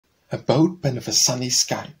A Boat Beneath a Sunny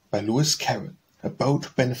Sky by Carroll. A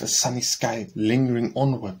boat beneath a sunny sky, lingering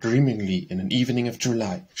onward dreamingly in an evening of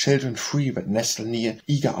July. Children free that nestle near,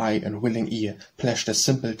 eager eye and willing ear, pledged a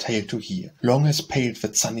simple tale to hear. Long has paled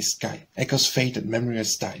that sunny sky, echoes fade and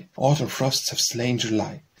memories die. Autumn frosts have slain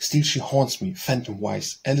July. Still she haunts me,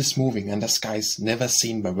 phantomwise, Alice moving under skies never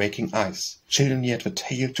seen by waking eyes. Children yet the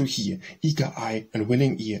tale to hear, eager eye and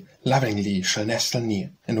willing ear, lovingly shall nestle near.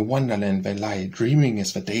 In a wonderland they lie, dreaming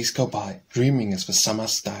as the days go by, dreaming as the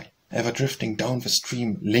summers die. Ever drifting down the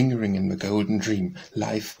stream, lingering in the golden dream.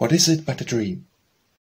 Life, what is it but a dream?